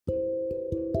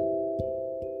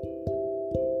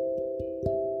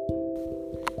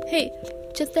Hey,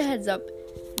 just a heads up.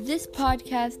 This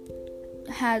podcast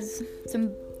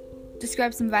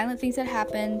describes some violent things that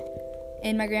happened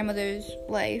in my grandmother's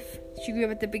life. She grew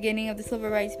up at the beginning of the civil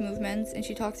rights movements, and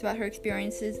she talks about her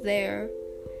experiences there.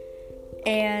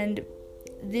 And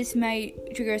this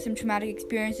might trigger some traumatic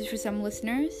experiences for some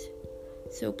listeners,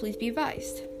 so please be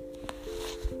advised.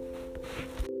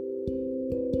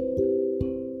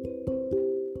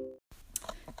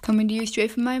 Coming to you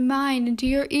straight from my mind into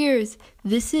your ears,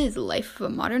 this is Life of a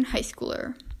Modern High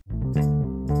Schooler.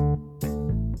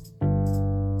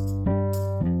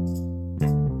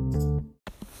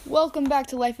 Welcome back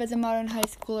to Life as a Modern High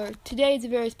Schooler. Today is a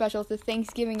very special, it's a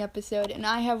Thanksgiving episode, and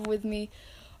I have with me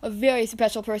a very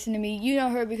special person to me. You know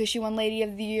her because she won Lady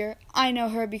of the Year. I know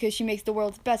her because she makes the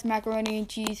world's best macaroni and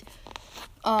cheese,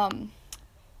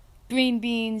 green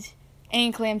beans,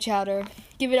 and clam chowder.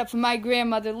 Give it up for my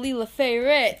grandmother, Leela Faye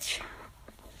Rich.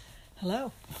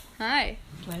 Hello. Hi.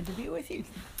 Glad to be with you.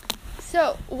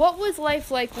 So, what was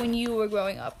life like when you were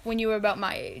growing up, when you were about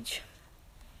my age?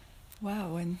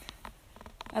 Wow, and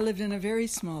I lived in a very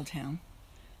small town,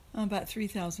 about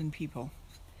 3,000 people.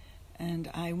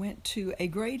 And I went to a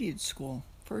graded school.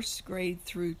 First grade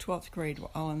through 12th grade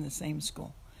were all in the same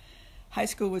school. High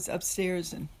school was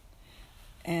upstairs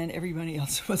and everybody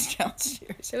else was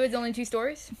downstairs. So it was only 2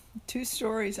 stories? 2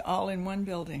 stories, all in one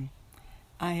building.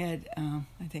 I had,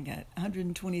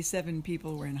 127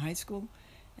 people were in high school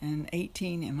and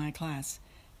 18 in my class.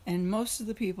 And most of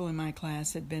the people in my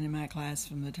class had been in my class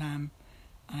from the time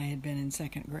I had been in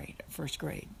first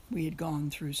grade. We had gone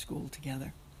through school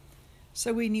together.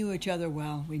 So we knew each other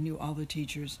well. We knew all the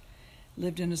teachers,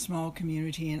 lived in a small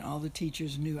community, and all the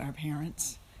teachers knew our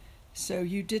parents. So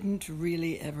you didn't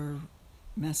really ever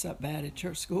mess up bad at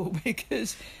church school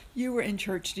because you were in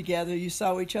church together. You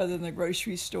saw each other in the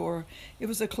grocery store. It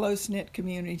was a close-knit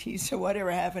community, so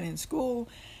whatever happened in school,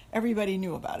 everybody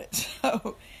knew about it.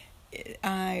 So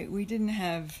we didn't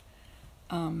have,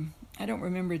 I don't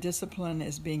remember discipline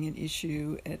as being an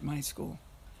issue at my school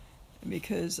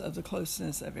because of the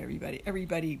closeness of everybody.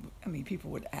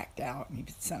 People would act out and you'd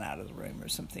be sent out of the room or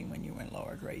something when you were in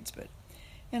lower grades, but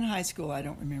in high school, I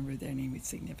don't remember there any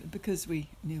significant because we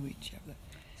knew each other.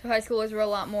 So high schoolers were a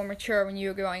lot more mature when you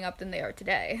were growing up than they are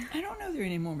today. I don't know they're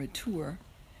any more mature.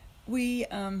 We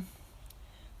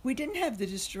didn't have the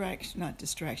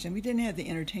distraction. We didn't have the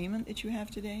entertainment that you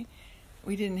have today.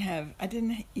 I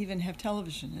didn't even have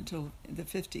television until the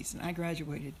 50s, and I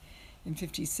graduated in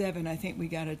 57. I think we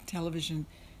got a television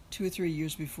 2 or 3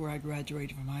 years before I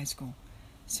graduated from high school.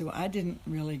 So I didn't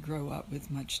really grow up with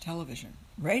much television.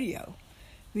 Radio.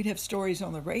 We'd have stories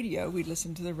on the radio. We'd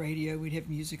listen to the radio. We'd have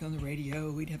music on the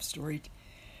radio. We'd have story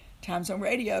times on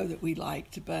radio that we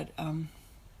liked, but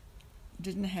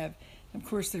didn't have, of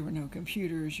course, there were no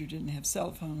computers. You didn't have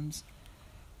cell phones.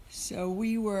 So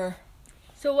we were...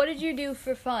 So what did you do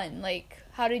for fun?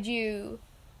 How did you...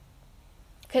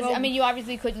 Because, you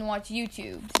obviously couldn't watch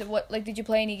YouTube. So did you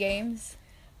play any games?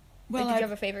 Well, did you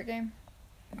have a favorite game?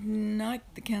 Not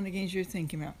the kind of games you're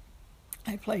thinking about.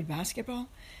 I played basketball.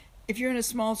 If you're in a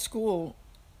small school,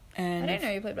 and I didn't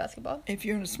know you played basketball. If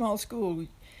you're in a small school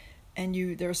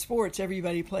and there are sports,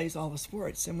 everybody plays all the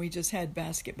sports, and we just had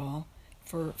basketball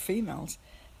for females.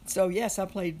 So yes, I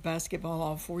played basketball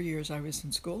all 4 years I was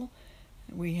in school.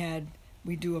 We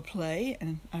do a play,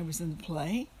 and I was in the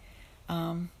play.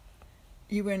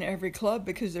 You were in every club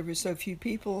because there were so few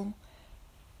people.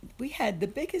 We had the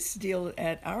biggest deal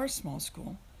at our small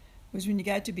school was when you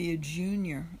got to be a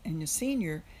junior and a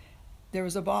senior. There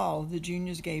was a ball. The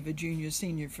juniors gave a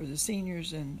junior-senior for the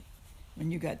seniors, and when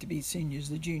you got to be seniors,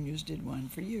 the juniors did one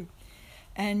for you.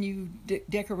 And you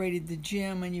decorated the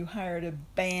gym, and you hired a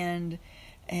band,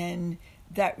 and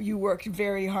that you worked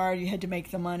very hard. You had to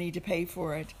make the money to pay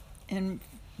for it. And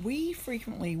we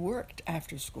frequently worked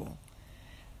after school.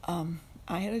 I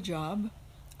had a job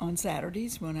on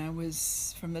Saturdays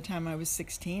from the time I was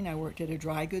 16. I worked at a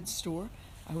dry goods store.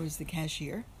 I was the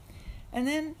cashier. And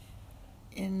then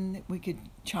we could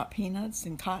chop peanuts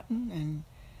and cotton, and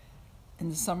in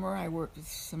the summer I worked with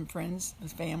some friends,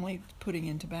 with family, putting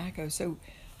in tobacco. So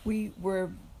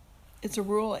it's a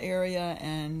rural area,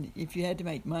 and if you had to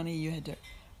make money, you had to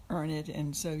earn it,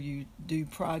 and so you do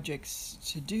projects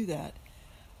to do that.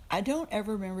 I don't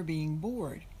ever remember being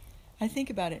bored. I think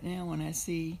about it now when I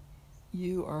see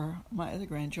you or my other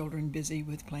grandchildren busy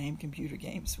with playing computer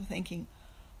games, thinking,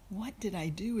 what did I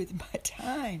do with my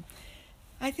time?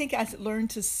 I think I learned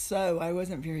to sew. I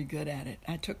wasn't very good at it.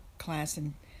 I took class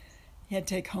and had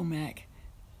to take home ec,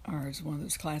 or it was one of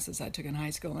those classes I took in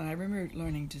high school, and I remember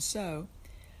learning to sew.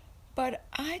 But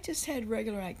I just had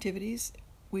regular activities.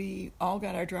 we all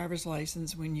got our driver's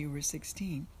license when you were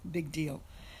 16. Big deal.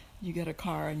 You get a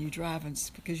car and you drive,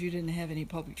 because you didn't have any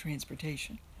public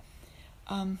transportation.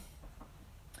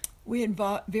 We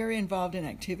very involved in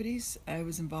activities. I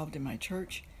was involved in my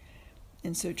church,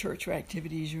 and so church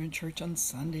activities. You're in church on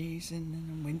Sundays and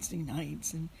on Wednesday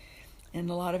nights, and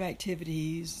a lot of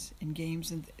activities and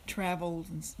games and travel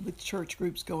with church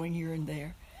groups going here and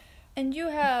there. And you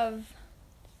have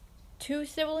 2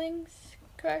 siblings,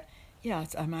 correct? Yeah,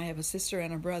 I have a sister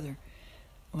and a brother.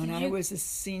 When I was a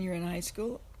senior in high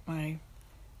school, there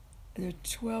are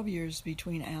 12 years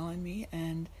between Al and me,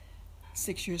 and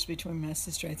 6 years between my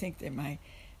sister. I think that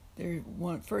they're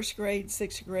first grade,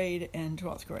 6th grade, and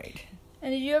 12th grade.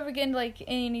 And did you ever get into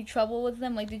any trouble with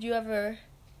them? Do you have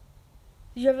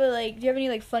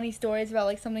any funny stories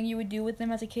about something you would do with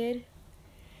them as a kid?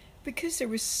 Because there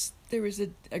was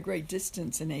a great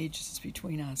distance in ages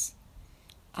between us.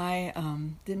 I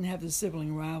didn't have the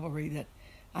sibling rivalry that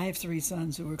I have 3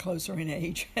 sons who were closer in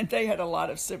age, and they had a lot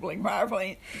of sibling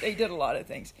rivalry. They did a lot of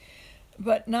things,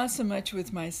 but not so much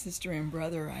with my sister and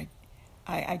brother.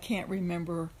 I can't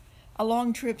remember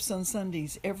long trips on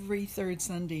Sundays, every 3rd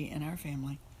Sunday in our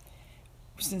family.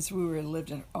 Since we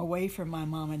lived away from my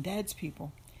mom and dad's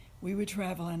people, we would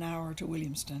travel an hour to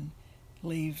Williamston,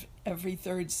 leave every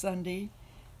 3rd Sunday.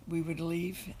 We would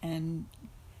leave, and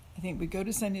I think we'd go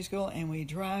to Sunday school, and we'd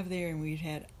drive there, and we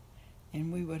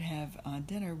would have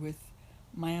dinner with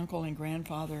my uncle and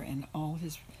grandfather, and all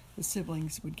the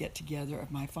siblings would get together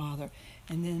of my father,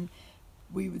 and then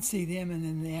we would see them, and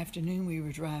then in the afternoon we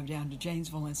would drive down to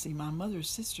Janesville and see my mother's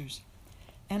sisters.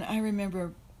 And I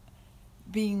remember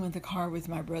being in the car with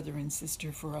my brother and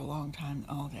sister for a long time,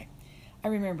 all day. I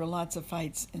remember lots of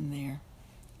fights in there,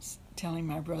 telling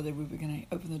my brother we were going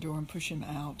to open the door and push him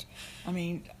out.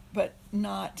 But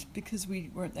not because we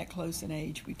weren't that close in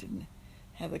age. We didn't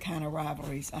have the kind of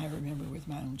rivalries I remember with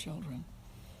my own children.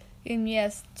 And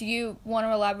yes, do you want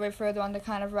to elaborate further on the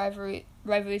kind of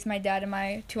rivalries my dad and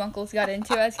my 2 uncles got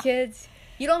into as kids?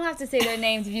 You don't have to say their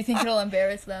names if you think it'll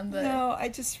embarrass them. But no, I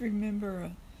just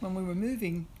remember when we were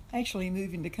moving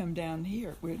to come down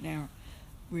here. We've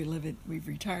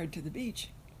retired to the beach.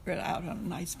 We're out on a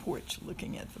nice porch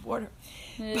looking at the water.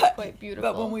 It is quite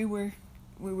beautiful. But when we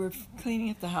were cleaning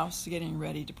up the house, getting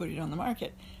ready to put it on the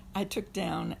market, I took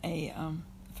down a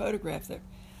photograph,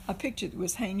 a picture that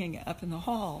was hanging up in the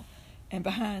hall, and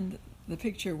behind the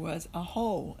picture was a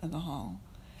hole in the hall.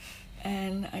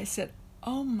 And I said,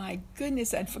 "Oh my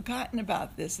goodness, I'd forgotten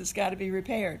about this. It's got to be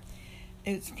repaired."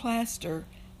 It's plaster,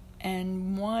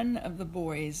 and one of the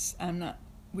boys, I'm not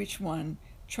which one,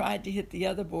 tried to hit the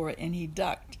other boy, and he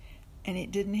ducked, and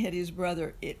it didn't hit his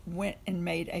brother. It went and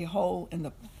made a hole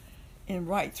in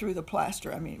right through the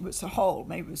plaster. It was a hole.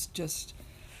 Maybe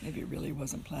it really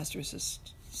wasn't plaster. It's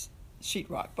just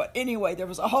sheetrock. But anyway, there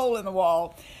was a hole in the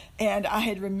wall, and I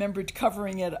had remembered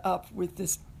covering it up with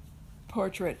this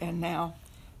portrait, and now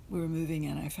we were moving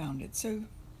and I found it. So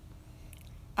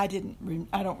I don't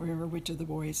remember which of the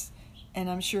boys, and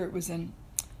I'm sure it was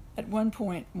at one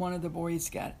point one of the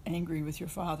boys got angry with your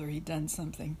father. He'd done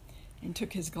something and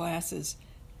took his glasses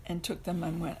and took them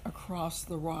and went across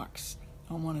the rocks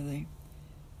on one of the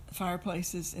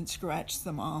fireplaces and scratched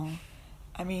them all.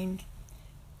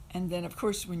 And then of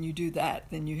course when you do that,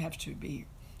 then you have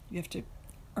to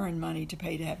earn money to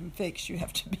pay to have them fixed. You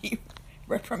have to be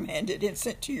reprimanded and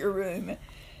sent to your room.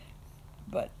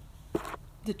 But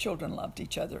the children loved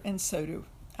each other, and so do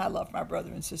I. Love my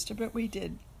brother and sister, but we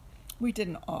didn't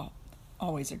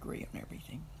always agree on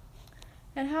everything.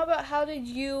 And how did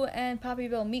you and Poppy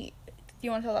Bill meet? Do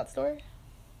you want to tell that story?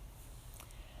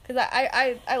 Because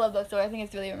I love that story. I think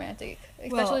it's really romantic,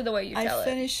 especially the way you tell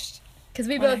it. Because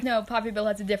we both know Poppy Bill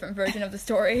has a different version of the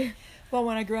story. Well,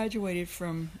 when I graduated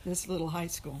from this little high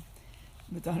school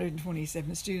with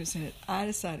 127 students in it, I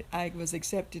decided I was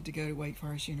accepted to go to Wake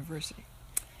Forest University.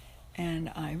 And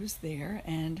I was there,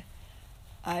 and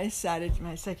I decided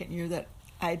my second year that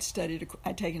I'd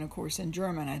taken a course in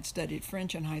German. I'd studied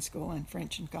French in high school and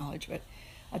French in college, but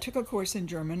I took a course in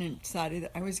German and decided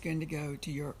that I was going to go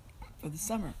to Europe for the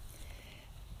summer.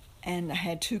 And I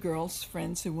had 2 girls,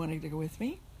 friends, who wanted to go with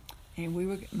me. And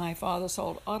my father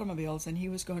sold automobiles, and he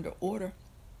was going to order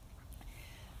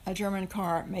a German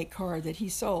make car that he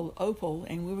sold, Opel,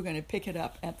 and we were going to pick it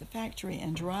up at the factory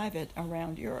and drive it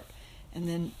around Europe and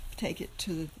then take it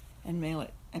and mail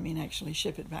it, actually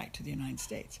ship it back to the United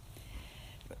States.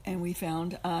 And we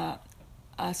found a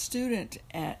student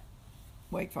at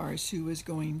Wake Forest who was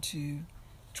going to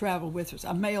travel with us,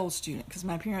 a male student, because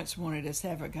my parents wanted us to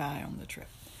have a guy on the trip.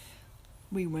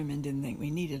 We women didn't think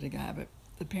we needed a guy, but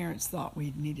the parents thought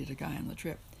we needed a guy on the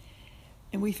trip.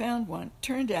 And we found one.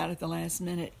 Turned out at the last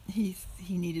minute he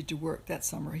needed to work that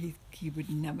summer. He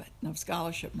wouldn't have enough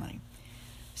scholarship money.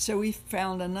 So we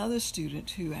found another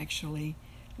student who actually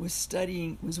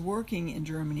was working in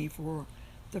Germany for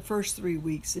the first 3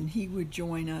 weeks, and he would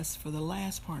join us for the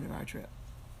last part of our trip.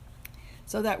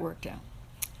 So that worked out.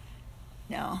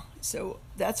 Now, so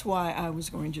that's why I was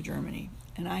going to Germany.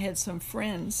 And I had some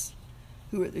friends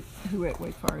who were at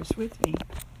Wake Forest with me.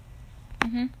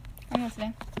 Mm-hmm. I'm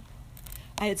listening.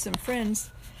 I had some friends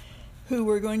who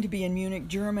were going to be in Munich,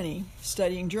 Germany,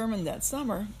 studying German that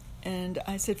summer, and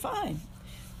I said, fine.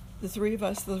 The three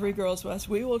girls of us,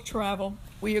 we will travel.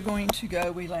 We are going to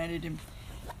go. We landed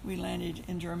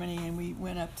in Germany, and we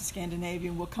went up to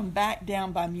Scandinavia. We'll come back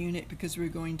down by Munich because we're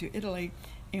going to Italy,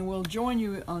 and we'll join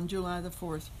you on July the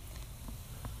 4th.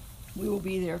 We will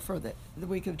be there for the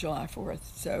week of July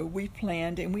 4th. So we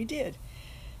planned, and we did.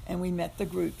 And we met the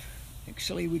group.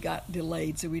 Actually, we got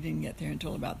delayed, so we didn't get there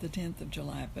until about the 10th of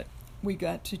July. But we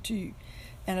got to two.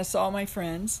 And I saw my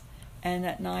friends. And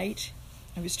that night,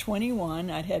 I was 21.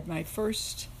 I'd had my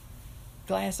first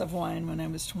glass of wine when I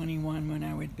was 21, when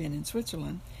I had been in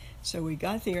Switzerland. So we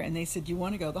got there, and they said, you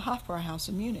want to go to the Hofbrauhaus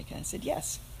in Munich? And I said,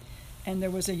 yes. And there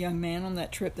was a young man on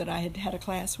that trip that I had had a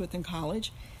class with in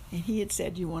college. And he had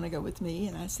said, you want to go with me?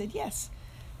 And I said, yes.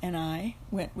 And I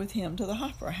went with him to the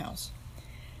Hofbrauhaus.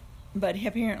 But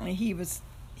apparently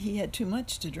he had too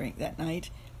much to drink that night,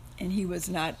 and he was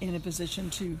not in a position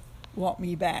to walk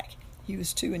me back. He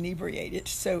was too inebriated.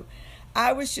 So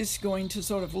I was just going to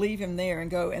sort of leave him there and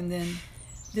go. And then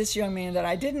this young man that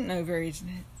I didn't know very,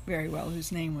 very well,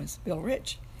 whose name was Bill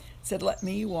Rich, said, let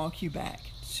me walk you back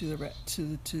to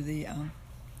the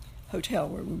hotel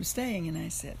where we were staying. And I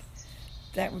said,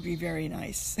 that would be very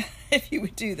nice if you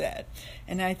would do that.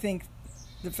 And I think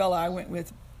the fellow I went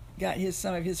with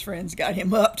some of his friends got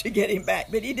him up to get him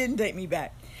back, but he didn't take me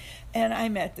back. And I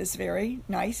met this very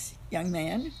nice young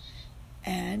man,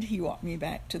 and he walked me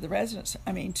back to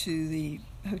to the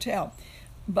hotel.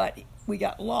 But we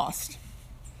got lost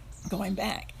going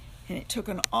back, and it took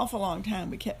an awful long time.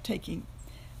 We kept taking,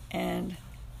 and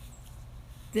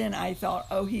then I thought,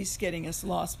 oh, he's getting us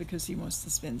lost because he wants to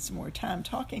spend some more time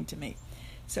talking to me.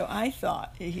 So I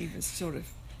thought it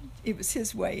was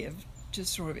his way of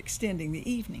just sort of extending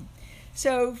the evening.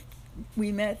 So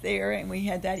we met there, and we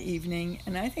had that evening,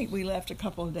 and I think we left a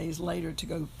couple of days later to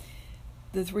go.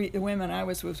 The women I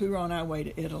was with, we were on our way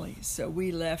to Italy. So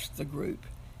we left the group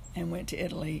and went to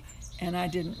Italy, and I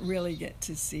didn't really get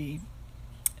to see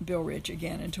Bill Rich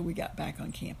again until we got back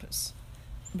on campus.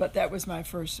 But that was my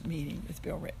first meeting with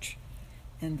Bill Rich.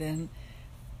 And then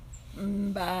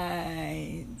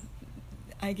by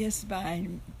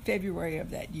February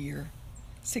of that year,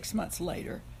 6 months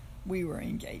later, we were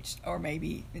engaged, or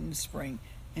maybe in the spring,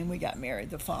 and we got married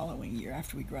the following year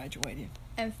after we graduated.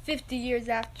 And 50 years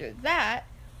after that,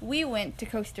 we went to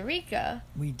Costa Rica.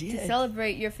 We did. To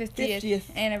celebrate your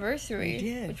 50th anniversary. We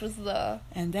did. Which was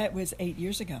And that was 8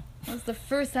 years ago. It was the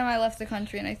first time I left the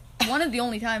country, and one of the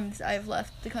only times I've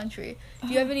left the country. Do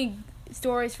you have any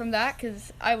stories from that?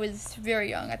 Because I was very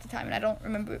young at the time, and I don't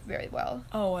remember it very well.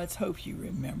 Oh, let's hope you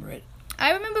remember it.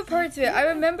 I remember parts of it. I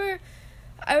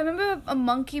remember a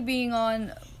monkey being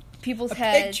on people's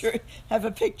heads. Have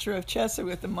a picture of Chessa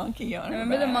with the monkey on her I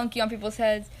remember back. the monkey on people's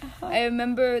heads. I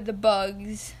remember the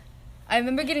bugs. I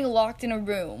remember getting locked in a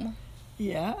room.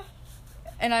 Yeah.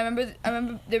 And I remember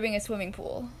there being a swimming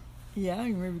pool. Yeah, I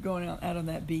remember going out on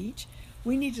that beach.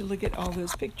 We need to look at all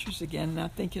those pictures again, and I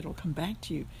think it'll come back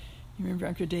to you. You remember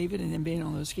Uncle David and then being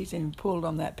on those skis and pulled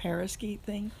on that paraskeet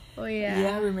thing? Oh, yeah.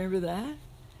 Yeah, I remember that.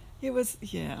 It was,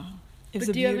 yeah.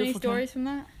 But do you have any stories from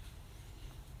that?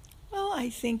 Well, I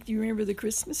think, do you remember the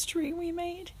Christmas tree we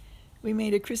made? We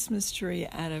made a Christmas tree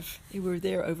we were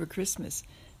there over Christmas,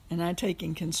 and I'd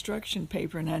taken construction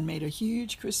paper and I'd made a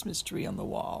huge Christmas tree on the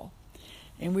wall.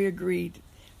 And we agreed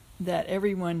that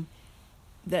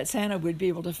that Santa would be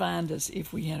able to find us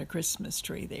if we had a Christmas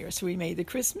tree there. So we made the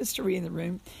Christmas tree in the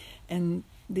room, and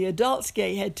the adults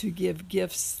had to give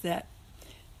gifts that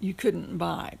you couldn't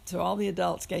buy. So all the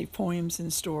adults gave poems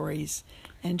and stories,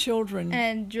 and children...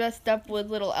 And dressed up with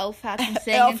little elf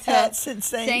hats and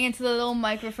sang into the little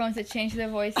microphones that changed their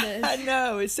voices. I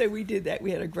know. So we did that. We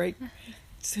had a great...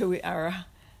 It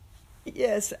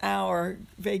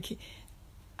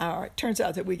turns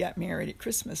out that we got married at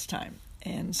Christmas time.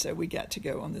 And so we got to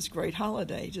go on this great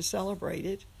holiday to celebrate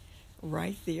it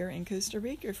right there in Costa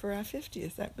Rica for our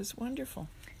 50th. That was wonderful.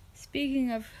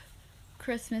 Speaking of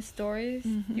Christmas stories,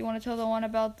 do you want to tell the one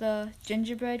about the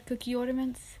gingerbread cookie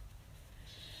ornaments?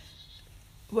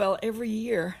 Well, every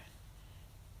year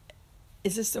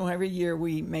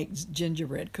we make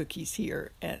gingerbread cookies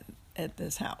here at at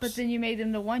this house. But then you made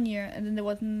them the 1 year, and then there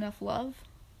wasn't enough love?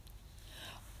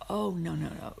 Oh, no.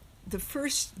 The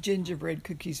first gingerbread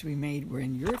cookies we made were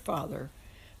when your father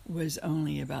was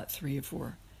only about 3 or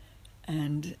 4.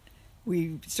 And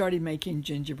we started making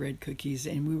gingerbread cookies,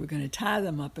 and we were going to tie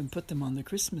them up and put them on the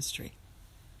Christmas tree.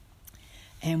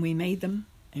 And we made them,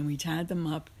 and we tied them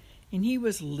up. And he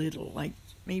was little, like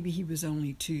maybe he was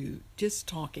only 2, just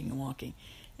talking and walking.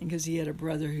 And because he had a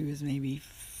brother who was maybe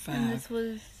 5. And this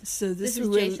was... So this is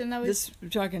Jason that was... we're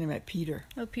talking about Peter.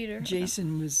 Oh, Peter.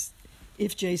 Jason was...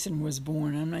 If Jason was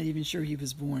born, I'm not even sure he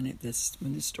was born at this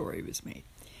when this story was made.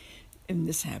 And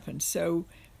this happened. So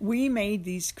we made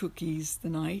these cookies the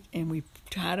night, and we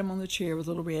tied them on the chair with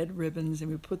little red ribbons,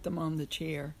 and we put them on the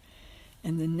chair.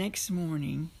 And the next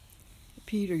morning,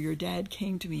 Peter, your dad,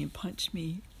 came to me and punched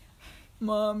me.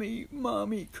 Mommy,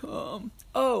 come.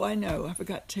 Oh, I know. I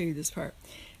forgot to tell you this part.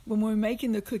 When we were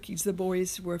making the cookies, the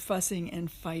boys were fussing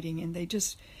and fighting, and they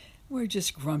were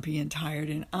just grumpy and tired.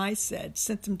 And I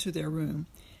sent them to their room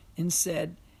and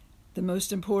said, the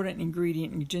most important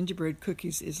ingredient in gingerbread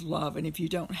cookies is love. And if you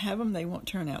don't have them, they won't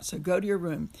turn out. So go to your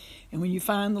room. And when you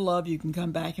find the love, you can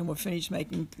come back and we'll finish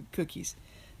making the cookies.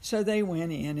 So they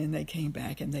went in and they came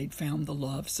back and they'd found the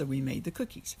love. So we made the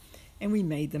cookies. And we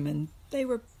made them, and they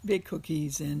were big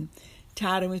cookies, and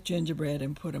tied them with gingerbread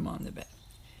and put them on the bed.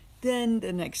 Then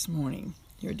the next morning,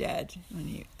 your dad, when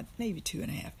he maybe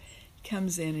 2.5,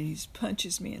 comes in and he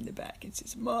punches me in the back and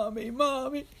says, Mommy,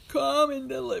 come in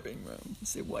the living room. I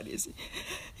said, what is it?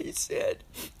 He said,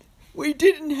 we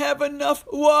didn't have enough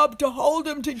love to hold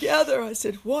them together. I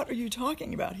said, what are you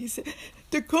talking about? He said,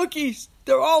 the cookies,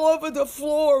 they're all over the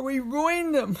floor. We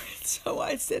ruined them. So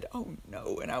I said, oh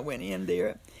no. And I went in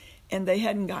there, and they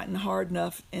hadn't gotten hard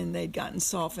enough, and they'd gotten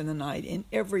soft in the night. And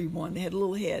everyone, they had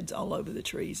little heads all over the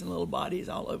trees and little bodies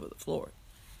all over the floor.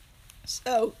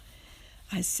 So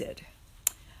I said,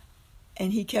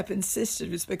 and he kept insisting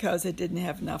it was because I didn't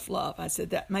have enough love. I said,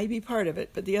 that may be part of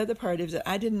it, but the other part is that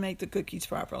I didn't make the cookies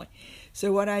properly.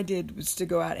 So what I did was to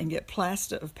go out and get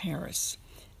plaster of Paris,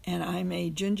 and I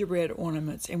made gingerbread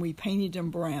ornaments, and we painted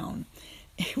them brown.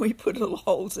 And we put little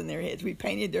holes in their heads. We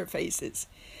painted their faces.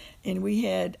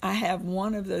 And I have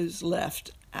one of those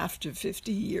left after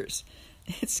 50 years.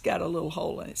 It's got a little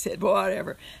hole in its head, but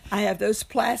whatever. I have those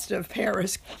plaster of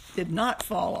Paris did not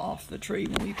fall off the tree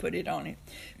when we put it on it,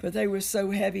 but they were so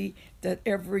heavy that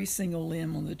every single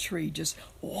limb on the tree just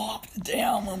whopped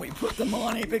down when we put them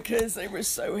on it because they were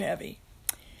so heavy.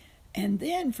 And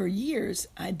then for years,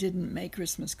 I didn't make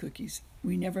Christmas cookies.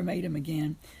 We never made them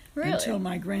again until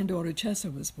my granddaughter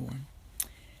Chessa was born.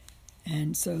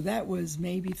 And so that was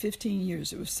maybe 15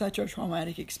 years. It was such a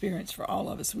traumatic experience for all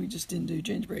of us. We just didn't do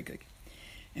gingerbread cookies.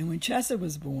 And when Chessa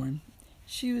was born,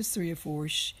 she was 3 or 4.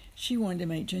 She wanted to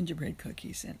make gingerbread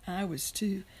cookies, and I was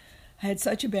too. I had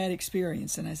such a bad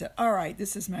experience, and I said, all right,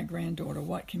 this is my granddaughter.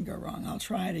 What can go wrong? I'll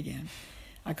try it again.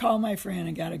 I called my friend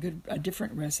and got a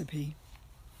different recipe.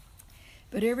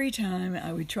 But every time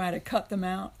I would try to cut them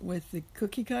out with the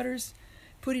cookie cutters,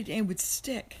 put it in, would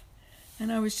stick.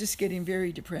 And I was just getting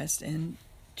very depressed. And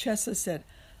Chessa said,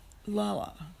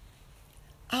 Lala,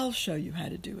 I'll show you how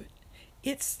to do it.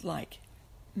 It's like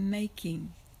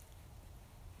making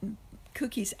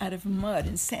cookies out of mud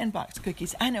and sandbox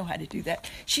cookies. I know how to do that.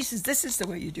 She says, this is the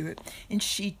way you do it. And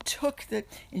she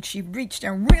and she reached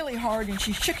down really hard, and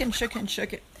she shook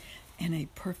it. And a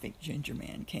perfect ginger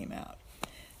man came out.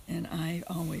 And I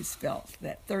always felt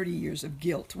that 30 years of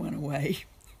guilt went away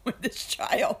with this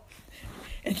child.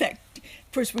 And that,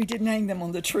 of course, we didn't hang them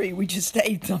on the tree. We just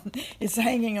ate them. It's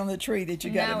hanging on the tree that you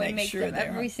got to make sure they're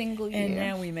every single year. And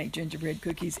now we make gingerbread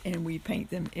cookies, and we paint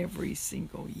them every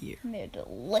single year. And they're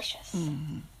delicious.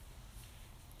 Mm-hmm.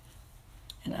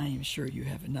 And I am sure you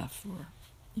have enough for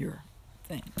your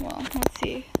thing. Well, let's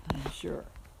see. I'm sure.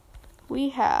 We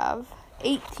have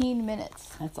 18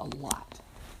 minutes. That's a lot.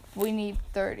 We need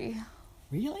 30.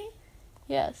 Really?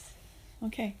 Yes.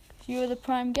 Okay. You're the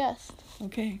prime guest.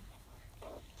 Okay.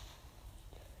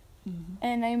 Mm-hmm.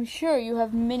 And I'm sure you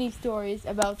have many stories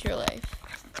about your life.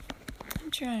 I'm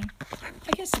trying.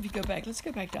 I guess if you go back, let's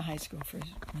go back to high school for a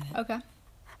minute. Okay.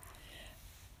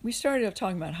 We started off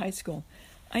talking about high school.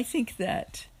 I think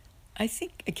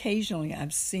occasionally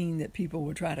I've seen that people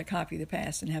will try to copy the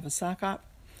past and have a sock hop.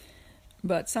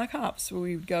 But sock hops, where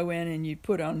we would go in and you'd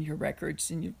put on your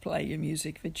records and you'd play your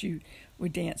music, but you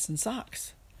would dance in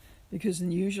socks. Because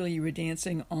then usually you were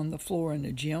dancing on the floor in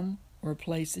a gym or a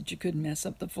place that you couldn't mess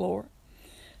up the floor.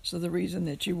 So the reason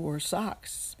that you wore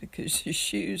socks, because your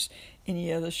shoes,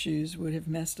 any other shoes, would have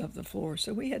messed up the floor.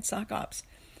 So we had sock hops,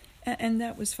 and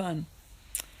that was fun.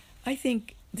 I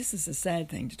think this is a sad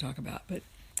thing to talk about, but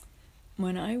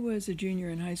when I was a junior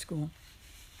in high school,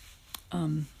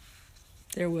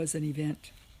 there was an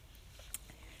event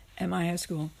at my high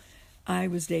school. I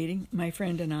was dating. My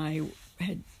friend and I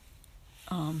had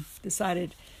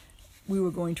decided we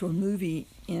were going to a movie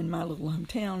in my little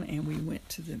hometown, and we went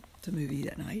to the movie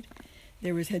that night.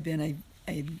 There had been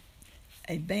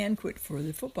a banquet for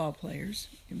the football players.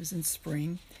 It was in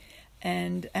spring.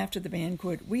 And after the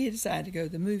banquet, we had decided to go to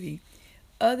the movie.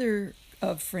 Other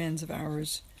friends of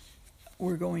ours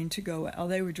were going to go. Oh,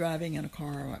 they were driving in a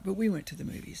car, but we went to the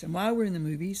movies. And while we were in the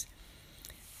movies,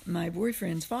 my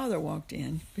boyfriend's father walked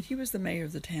in, but he was the mayor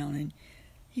of the town, and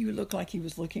he looked like he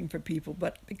was looking for people.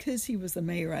 But because he was the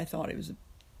mayor, I thought it was a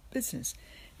business.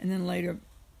 And then later,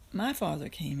 my father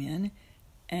came in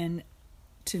and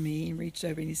to me and reached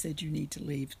over and he said, "You need to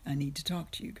leave. I need to talk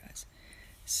to you guys."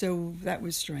 So that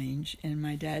was strange. And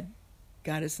my dad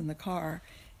got us in the car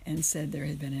and said there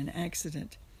had been an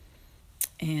accident.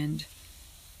 And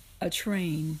a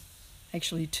train,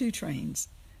 actually 2 trains,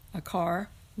 a car,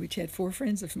 which had 4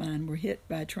 friends of mine, were hit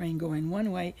by a train going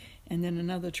one way, and then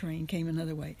another train came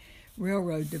another way.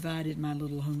 Railroad divided my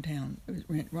little hometown. It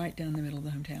went right down the middle of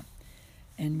the hometown.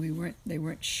 And they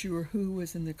weren't sure who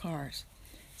was in the cars.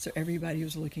 So everybody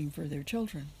was looking for their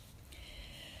children.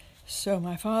 So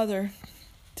my father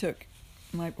took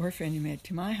my boyfriend and me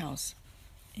to my house,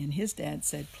 and his dad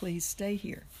said, "Please stay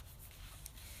here."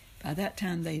 By that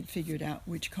time, they had figured out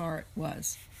which car it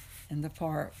was, and the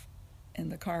car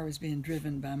was being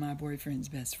driven by my boyfriend's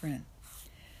best friend.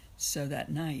 So that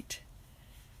night,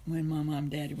 when my mom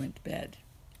and dad went to bed,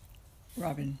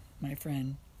 Robin, my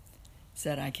friend,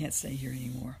 said, "I can't stay here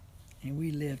anymore." And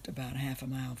we lived about half a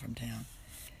mile from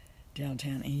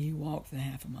downtown, and he walked the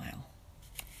half a mile.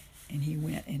 And he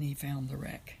went and he found the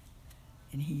wreck.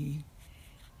 And he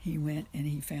went and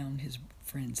he found his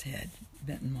friend's head,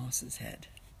 Benton Moss's head.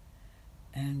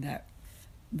 And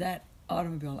that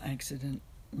automobile accident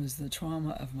was the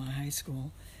trauma of my high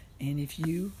school. And if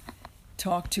you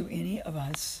talk to any of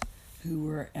us who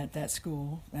were at that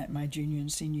school at my junior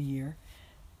and senior year,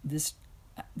 this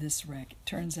wreck, it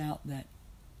turns out that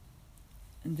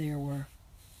there were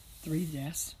 3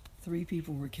 deaths, 3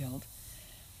 people were killed,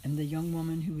 and the young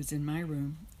woman who was in my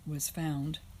room was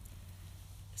found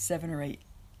 7 or 8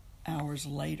 hours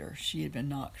later. She had been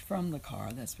knocked from the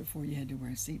car. That's before you had to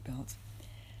wear seatbelts.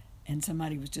 And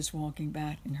somebody was just walking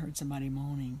back and heard somebody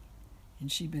moaning,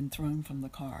 and she'd been thrown from the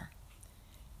car.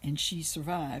 And she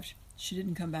survived. She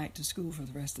didn't come back to school for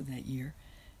the rest of that year.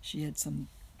 She had some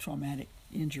traumatic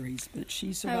injuries, but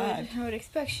she survived. I would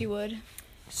expect she would.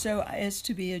 So as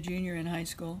to be a junior in high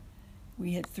school,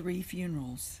 we had 3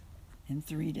 funerals in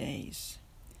 3 days.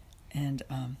 And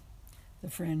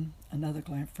another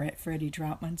client, Freddie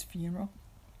Troutman's funeral,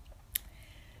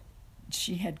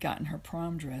 she had gotten her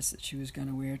prom dress that she was going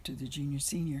to wear to the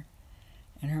junior-senior.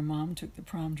 And her mom took the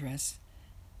prom dress,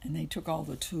 and they took all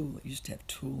the tulle. It used to have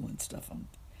tulle and stuff on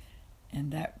it.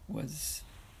 And that was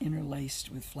interlaced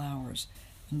with flowers,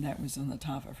 and that was on the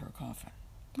top of her coffin.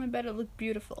 I bet it looked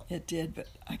beautiful. It did, but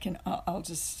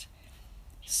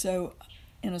so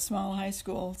in a small high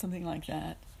school, something like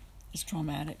that is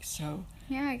traumatic. So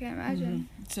yeah, I can imagine.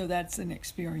 So that's an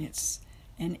experience,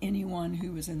 and anyone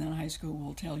who was in that high school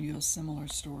will tell you a similar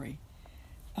story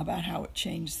about how it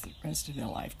changed the rest of their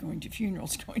life, going to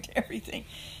funerals, going to everything,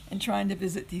 and trying to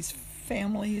visit these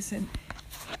families,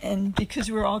 and because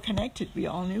we were all connected, we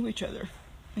all knew each other,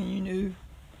 and you knew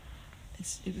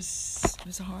it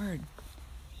was hard.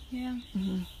 Yeah.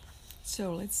 Mm-hmm.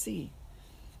 So let's see.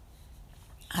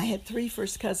 I had 3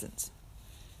 first cousins.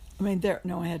 I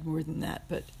had more than that,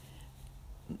 but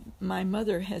my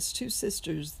mother has 2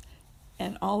 sisters,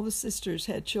 and all the sisters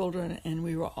had children, and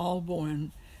we were all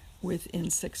born within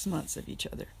 6 months of each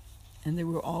other, and they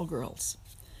were all girls.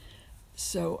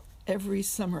 So every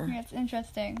summer... Yeah, it's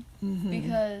interesting,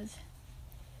 because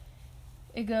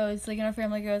it goes, like in our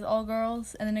family, it goes all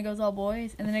girls, and then it goes all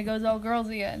boys, and then it goes all girls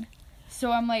again. So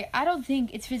I'm like, I don't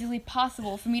think it's physically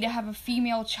possible for me to have a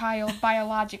female child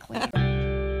biologically.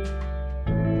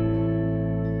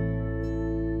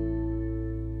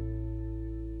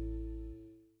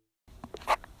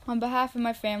 On behalf of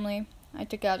my family, I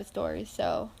took out a story,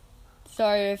 so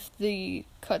sorry if the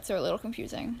cuts are a little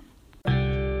confusing.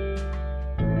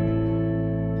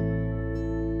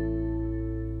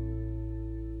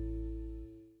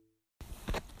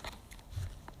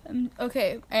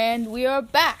 Okay, and we are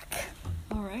back.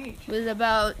 All right. With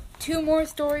about 2 more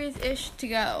stories-ish to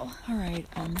go. All right.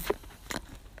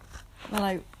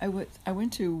 Well, I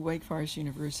went to Wake Forest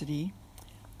University,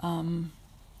 and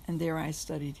there I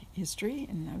studied history,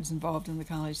 and I was involved in the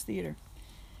college theater.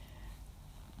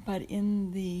 But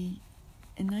in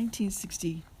in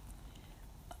 1960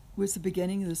 was the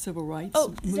beginning of the civil rights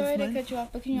movement. Sorry to cut you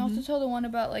off, but can you also tell the one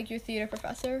about like your theater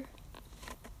professor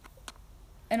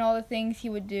and all the things he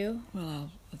would do? Well,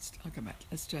 I'll come back.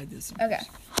 Let's try this one Okay.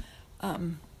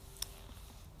 first.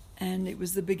 And it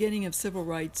was the beginning of civil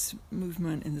rights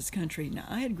movement in this country. Now,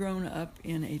 I had grown up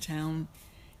in a town,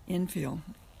 Enfield.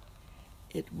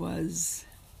 It was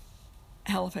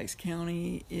Halifax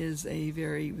County was a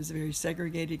very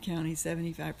segregated county,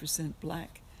 75%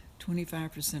 black,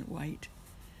 25% white.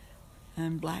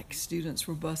 And black students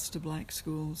were bused to black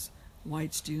schools,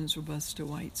 white students were bused to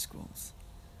white schools.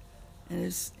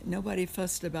 And nobody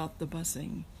fussed about the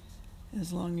busing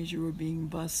as long as you were being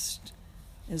bused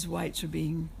as whites were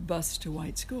being bused to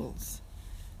white schools.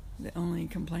 The only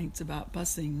complaints about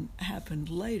busing happened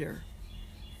later,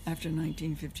 after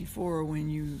 1954,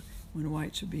 when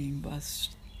whites were being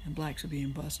bused and blacks were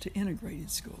being bused to integrated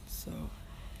schools. So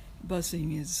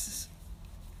busing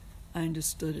I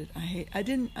understood it.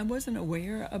 I wasn't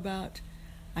aware about,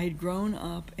 I had grown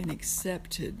up and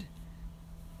accepted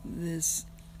this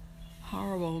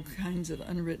horrible kinds of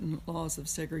unwritten laws of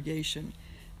segregation.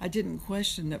 I didn't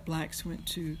question that blacks went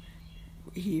to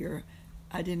here.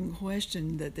 I didn't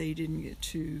question that they didn't get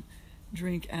to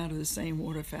drink out of the same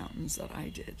water fountains that I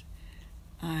did.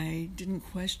 I didn't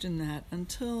question that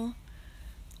until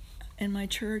in my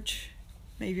church,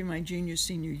 maybe my junior,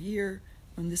 senior year,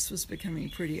 when this was becoming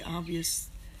pretty obvious,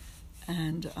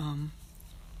 and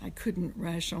I couldn't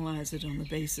rationalize it on the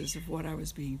basis of what I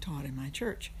was being taught in my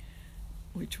church,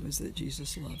 which was that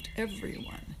Jesus loved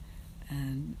everyone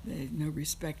and no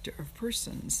respecter of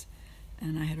persons.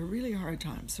 And I had a really hard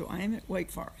time. So I am at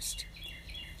Wake Forest.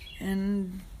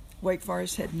 And Wake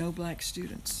Forest had no black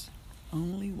students,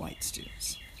 only white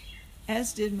students,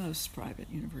 as did most private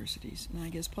universities, and I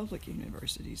guess public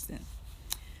universities then.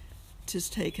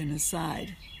 Just take an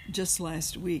aside, just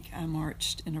last week I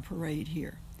marched in a parade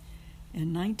here.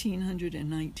 In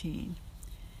 1919,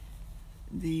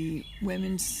 the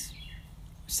Women's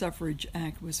Suffrage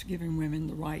Act was giving women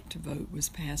the right to vote, was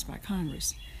passed by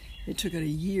Congress. It took it a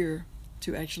year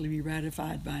to actually be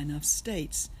ratified by enough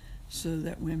states so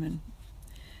that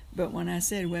but when I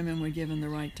said women were given the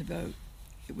right to vote,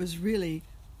 it was really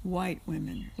white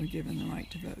women were given the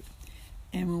right to vote.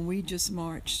 And when we just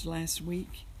marched last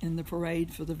week in the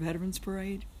parade for the Veterans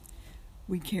Parade,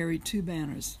 we carried two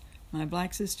banners. My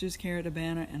black sisters carried a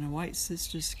banner and a white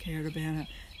sisters carried a banner,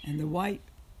 and the white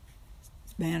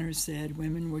banner said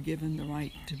women were given the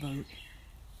right to vote,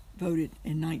 voted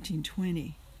in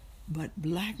 1920, but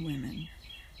black women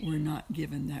were not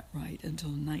given that right until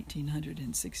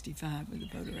 1965 with the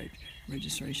Voter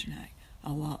Registration Act,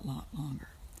 a lot longer.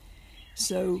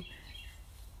 So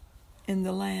in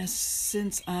the last,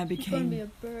 since I became... There's going to be a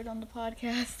bird on the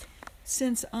podcast.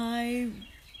 Since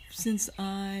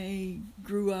I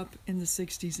grew up in the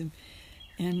 60s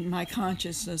and my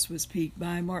consciousness was piqued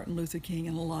by Martin Luther King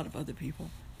and a lot of other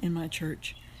people in my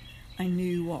church, I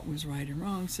knew what was right and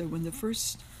wrong. So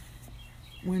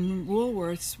when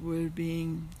Woolworths were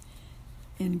being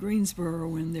in Greensboro,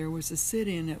 when there was a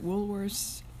sit-in at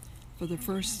Woolworths for the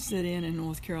first sit-in in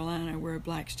North Carolina where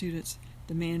black students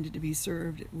demanded to be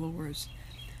served at Woolworths,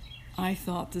 I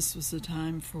thought this was the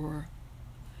time for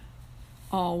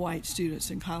all white students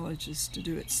in colleges to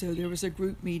do it. So there was a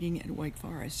group meeting at Wake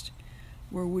Forest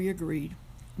where we agreed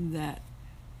that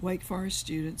Wake Forest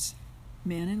students,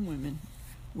 men and women,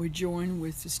 would join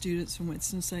with the students from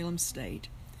Winston-Salem State,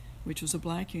 which was a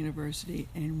black university,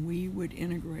 and we would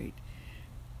integrate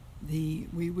and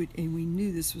we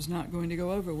knew this was not going to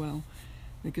go over well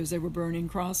because they were burning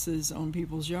crosses on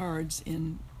people's yards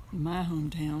in my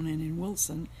hometown and in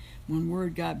Wilson when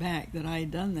word got back that I had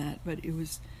done that. But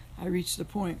I reached a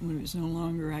point when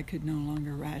I could no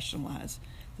longer rationalize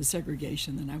the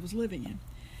segregation that I was living in.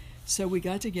 So we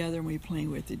got together and we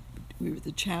were at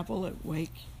the chapel at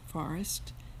Wake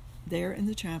Forest, there in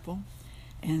the chapel,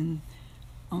 and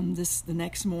the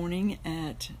next morning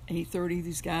at 8:30,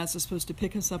 these guys were supposed to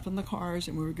pick us up in the cars,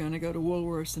 and we were going to go to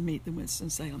Woolworths and meet the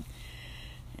Winston-Salem.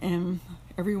 And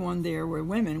everyone there were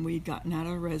women. We'd gotten out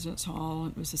of the residence hall,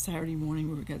 and it was a Saturday morning.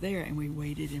 We were there, and we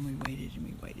waited, and we waited, and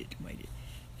we waited, and waited.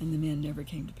 And the men never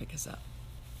came to pick us up.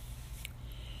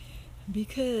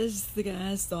 Because the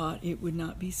guys thought it would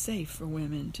not be safe for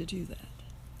women to do that.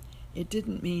 It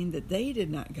didn't mean that they did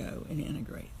not go and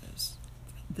integrate those.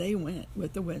 They went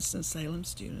with the Winston-Salem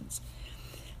students.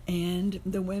 And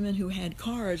the women who had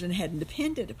cars and hadn't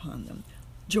depended upon them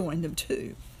joined them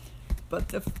too. But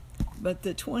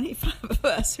the 25 of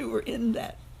us who were in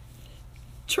that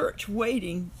church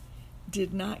waiting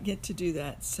did not get to do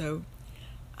that. So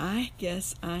I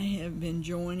guess I have been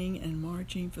joining and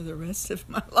marching for the rest of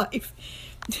my life.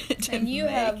 And you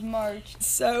have marched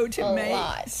a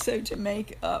lot. So to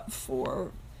make up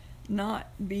for not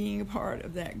being a part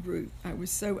of that group, I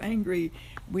was so angry.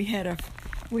 We had a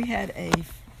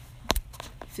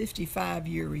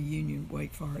 55-year reunion at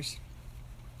Wake Forest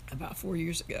about 4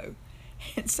 years ago,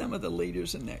 and some of the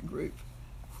leaders in that group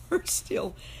were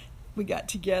still. We got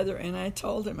together, and I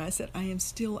told him, I said, I am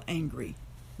still angry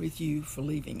with you for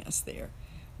leaving us there.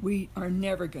 We are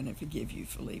never going to forgive you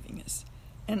for leaving us.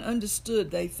 And understood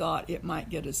they thought it might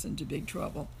get us into big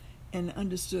trouble, and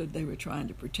understood they were trying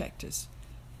to protect us.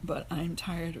 But I'm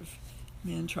tired of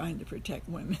men trying to protect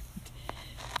women.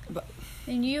 But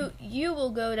and you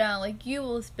will go down, like, you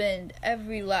will spend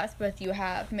every last breath you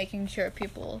have making sure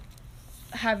people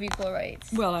have equal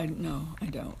rights. well, I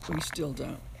don't. We still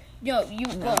don't. No,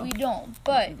 well, No. we don't.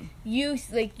 But you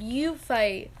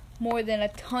fight more than a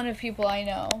ton of people I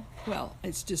know. Well,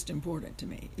 it's just important to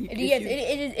me. Yes,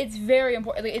 it's very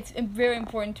important. Like, it's very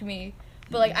important to me.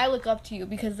 But like, I look up to you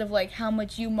because of like how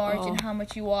much you march and how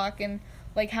much you walk, and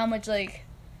like how much like,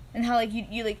 and how like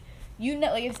you like, you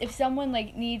know, like if someone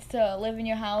like needs to live in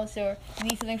your house or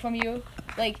needs something from you,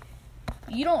 like,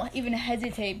 you don't even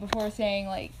hesitate before saying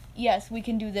like, yes, we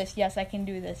can do this. Yes, I can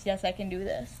do this. Yes, I can do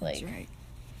this. Like, That's right.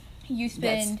 You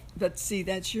spend. But see,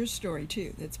 that's your story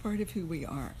too. That's part of who we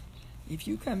are. If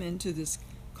you come into this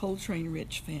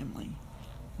Coltrane-rich family,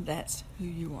 that's who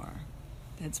you are.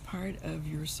 That's part of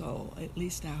your soul. At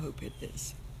least I hope it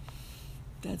is.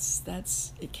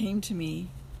 It came to me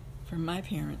from my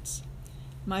parents.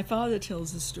 My father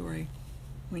tells a story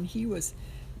when he was,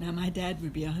 now my dad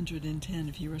would be 110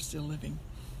 if he were still living.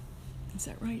 Is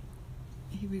that right?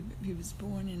 He was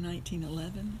born in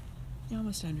 1911,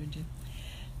 almost 110.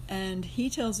 And he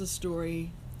tells a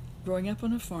story, growing up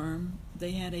on a farm,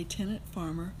 they had a tenant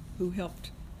farmer who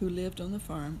lived on the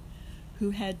farm, who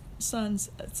had sons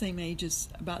about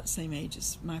the same age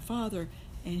as my father,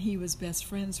 and he was best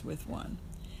friends with one.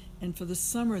 And for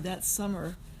that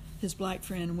summer, his black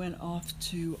friend went off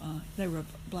to, they were a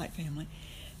black family,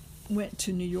 went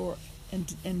to New York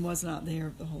and was not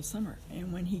there the whole summer.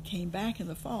 And when he came back in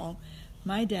the fall,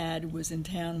 my dad was in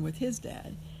town with his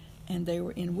dad, and they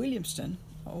were in Williamston,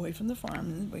 away from the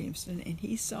farm in Williamston, and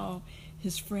he saw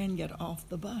his friend get off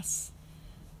the bus,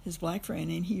 his black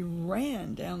friend, and he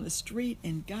ran down the street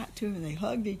and got to him, and they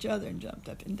hugged each other and jumped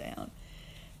up and down.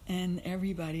 And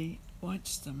everybody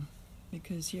watched them,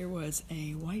 because here was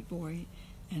a white boy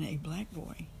and a black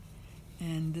boy.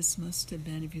 And this must have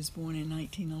been, if he was born in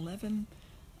 1911,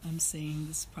 I'm saying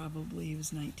this probably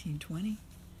was 1920.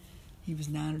 He was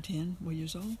 9 or 10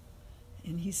 years old.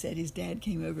 And he said his dad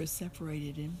came over,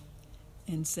 separated him,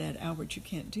 and said, Albert, you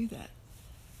can't do that.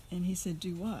 And he said,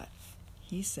 do what?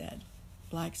 He said,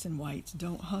 blacks and whites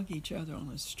don't hug each other on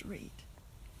the street.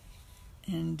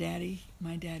 And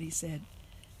my daddy said,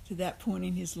 to that point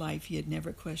in his life, he had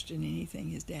never questioned anything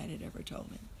his dad had ever told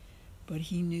him. But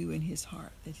he knew in his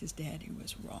heart that his daddy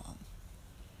was wrong.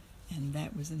 And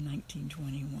that was in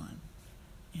 1921.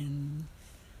 And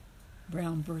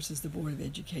Brown versus the Board of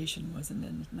Education wasn't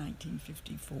in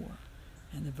 1954.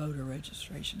 And the Voter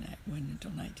Registration Act went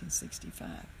until 1965.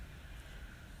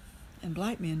 And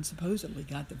black men supposedly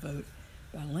got the vote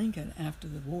by Lincoln after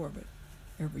the war, but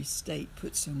every state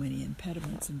put so many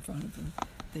impediments in front of them,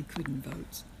 they couldn't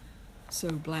vote. So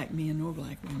black men or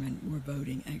black women were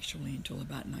voting actually until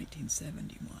about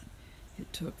 1971.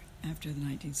 It took, after the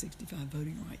 1965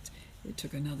 voting rights, it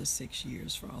took another 6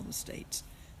 years for all the states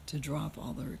to drop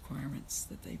all the requirements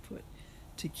that they put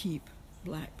to keep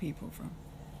black people from.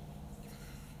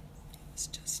 It's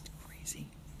just crazy.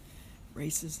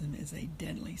 Racism is a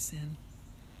deadly sin.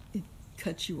 It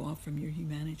cuts you off from your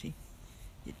humanity.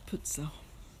 It puts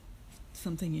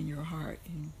something in your heart,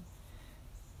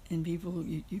 and people,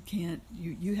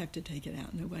 you have to take it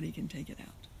out. Nobody can take it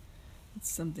out. It's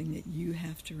something that you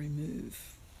have to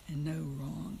remove and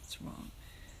know it's wrong.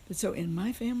 But so in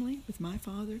my family, with my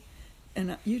father,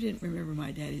 and you didn't remember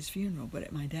my daddy's funeral, but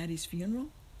at my daddy's funeral,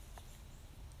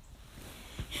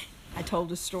 I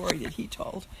told a story that he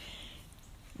told.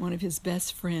 One of his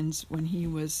best friends, when he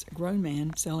was a grown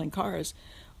man selling cars,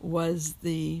 was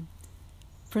the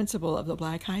principal of the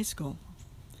black high school.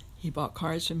 He bought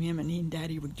cars from him, and he and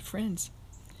Daddy were friends.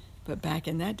 But back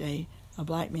in that day, a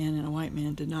black man and a white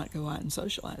man did not go out and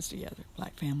socialize together.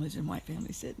 Black families and white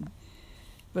families didn't.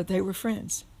 But they were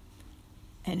friends.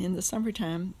 And in the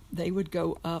summertime, they would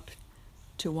go up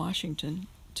to Washington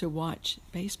to watch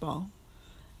baseball.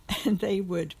 And they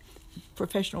would,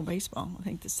 professional baseball, I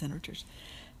think the Senators,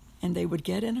 and they would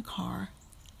get in a car,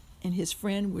 and his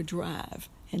friend would drive,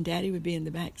 and Daddy would be in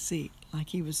the back seat like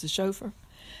he was the chauffeur,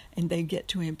 and they'd get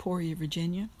to Emporia,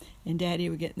 Virginia, and Daddy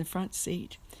would get in the front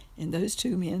seat, and those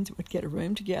two men would get a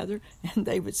room together, and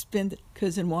they would spend,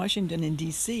 because in Washington and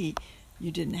D.C.,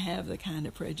 you didn't have the kind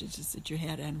of prejudices that you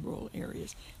had in rural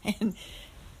areas,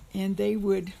 and they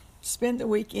would spend the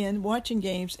weekend watching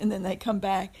games, and then they'd come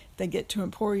back, they'd get to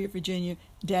Emporia, Virginia,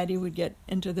 Daddy would get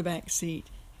into the back seat,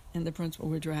 and the principal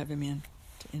would drive him in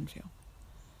to Enfield.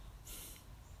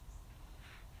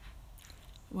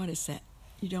 What is that?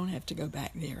 You don't have to go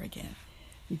back there again.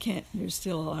 You can't, there's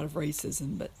still a lot of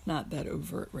racism, but not that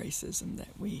overt racism that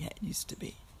we used to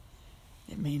be.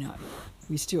 It may not.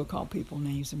 We still call people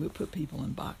names, and we put people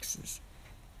in boxes.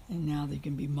 And now they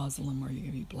can be Muslim, or you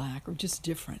can be black, or just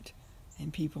different.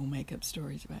 And people make up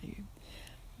stories about you.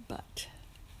 But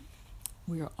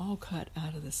we are all cut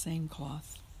out of the same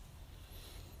cloth.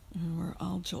 And we're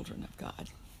all children of God.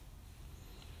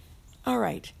 All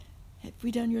right. Have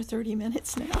we done your 30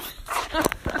 minutes now?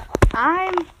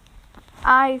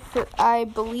 I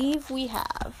believe we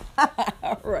have.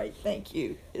 All right. Thank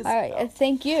you, Isabel. All right.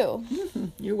 Thank you.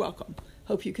 You're welcome.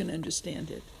 Hope you can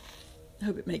understand it. I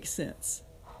hope it makes sense.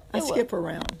 I skip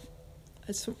around.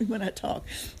 When I talk,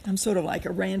 I'm sort of like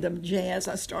a random jazz.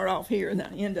 I start off here, and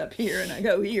then I end up here, and I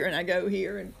go here, and I go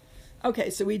here. And okay,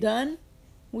 so we done?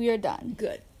 We are done.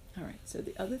 Good. All right. So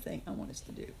the other thing I want us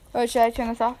to do. Oh, should I turn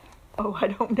this off? Oh, I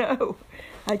don't know.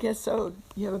 I guess so.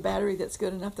 You have a battery that's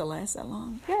good enough to last that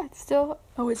long? Yeah, it's still...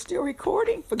 Oh, it's still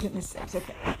recording? For goodness sakes.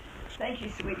 Okay. Thank you,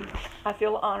 sweetie. I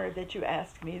feel honored that you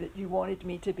asked me, that you wanted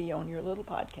me to be on your little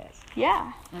podcast.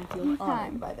 Yeah. I feel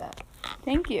honored by that.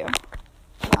 Thank you.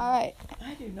 All right.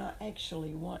 I do not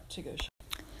actually want to go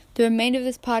shopping. The remainder of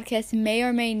this podcast may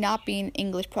or may not be an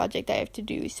English project I have to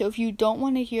do. So if you don't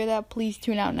want to hear that, please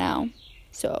tune out now.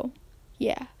 So,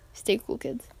 yeah. Stay cool,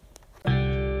 kids.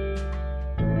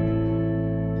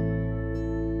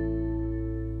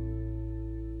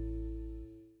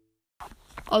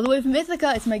 All the way from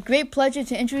Ithaca, it's my great pleasure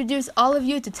to introduce all of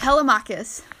you to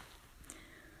Telemachus.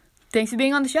 Thanks for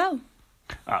being on the show.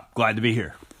 Glad to be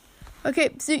here. Okay,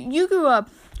 so you grew up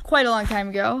quite a long time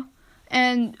ago,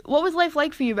 and what was life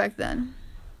like for you back then?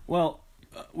 Well,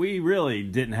 we really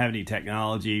didn't have any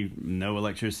technology, no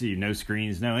electricity, no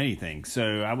screens, no anything.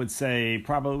 So I would say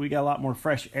probably we got a lot more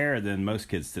fresh air than most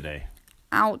kids today.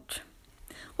 Ouch.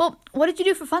 Well, what did you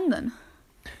do for fun then?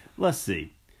 Let's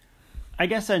see. I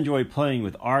guess I enjoyed playing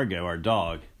with Argo, our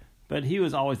dog, but he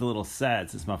was always a little sad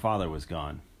since my father was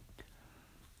gone.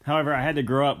 However, I had to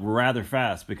grow up rather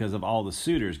fast because of all the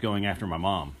suitors going after my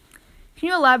mom. Can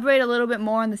you elaborate a little bit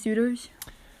more on the suitors?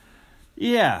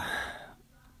 Yeah.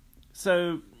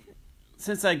 So,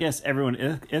 since I guess everyone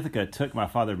in Ithaca took my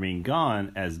father being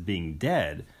gone as being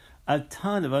dead, a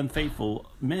ton of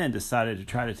unfaithful men decided to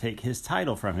try to take his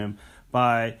title from him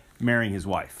by marrying his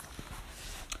wife.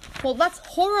 Well, that's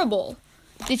horrible.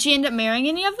 Did she end up marrying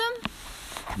any of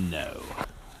them? No.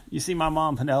 You see, my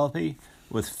mom, Penelope,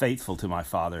 was faithful to my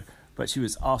father, but she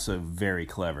was also very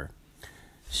clever.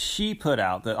 She put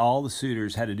out that all the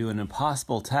suitors had to do an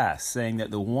impossible task, saying that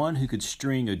the one who could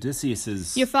string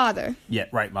Odysseus's... Your father. Yeah,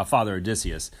 right, my father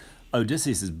Odysseus.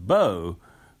 Odysseus's bow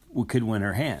could win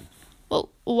her hand. Well,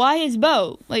 why his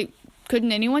bow? Like,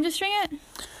 couldn't anyone just string it?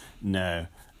 No.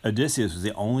 Odysseus was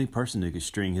the only person who could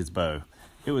string his bow.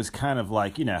 It was kind of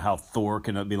like, you know, how Thor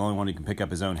can be the only one who can pick up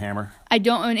his own hammer. I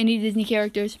don't own any Disney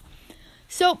characters.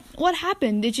 So, what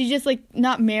happened? Did she just,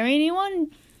 not marry anyone?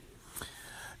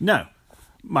 No.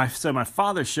 My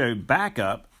father showed back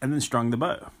up and then strung the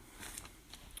bow.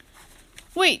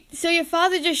 Wait, so your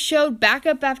father just showed back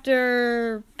up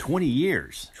after... 20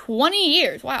 years. 20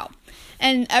 years, wow.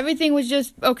 And everything was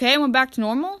just okay and went back to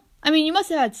normal? I mean, you must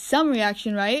have had some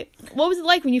reaction, right? What was it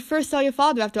like when you first saw your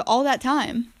father after all that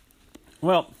time?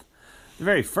 Well, the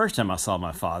very first time I saw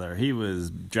my father, he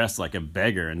was dressed like a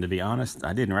beggar, and to be honest,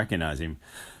 I didn't recognize him.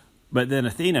 But then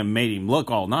Athena made him look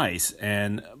all nice,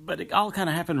 but it all kind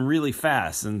of happened really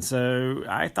fast, and so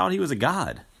I thought he was a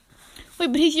god. Wait,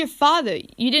 but he's your father.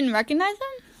 You didn't recognize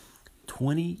him?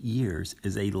 20 years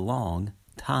is a long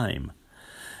time.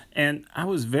 And I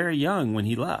was very young when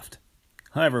he left.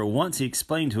 However, once he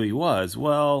explained who he was,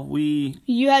 well,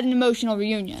 You had an emotional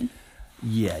reunion.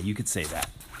 Yeah, you could say that.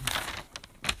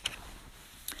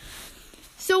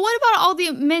 So what about all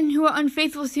the men who were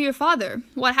unfaithful to your father?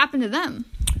 What happened to them?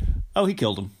 Oh, he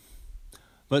killed them.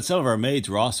 But some of our maids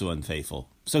were also unfaithful,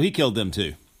 so he killed them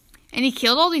too. And he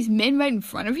killed all these men right in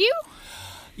front of you?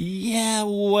 Yeah,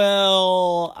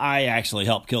 well, I actually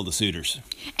helped kill the suitors.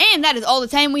 And that is all the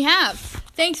time we have.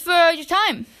 Thanks for your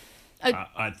time.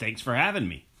 Thanks for having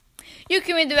me. You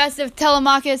can read the rest of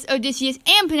Telemachus, Odysseus,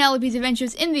 and Penelope's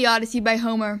adventures in the Odyssey by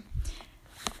Homer.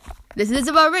 This is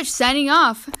Isabel Rich signing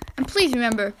off, and please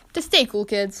remember to stay cool,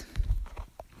 kids.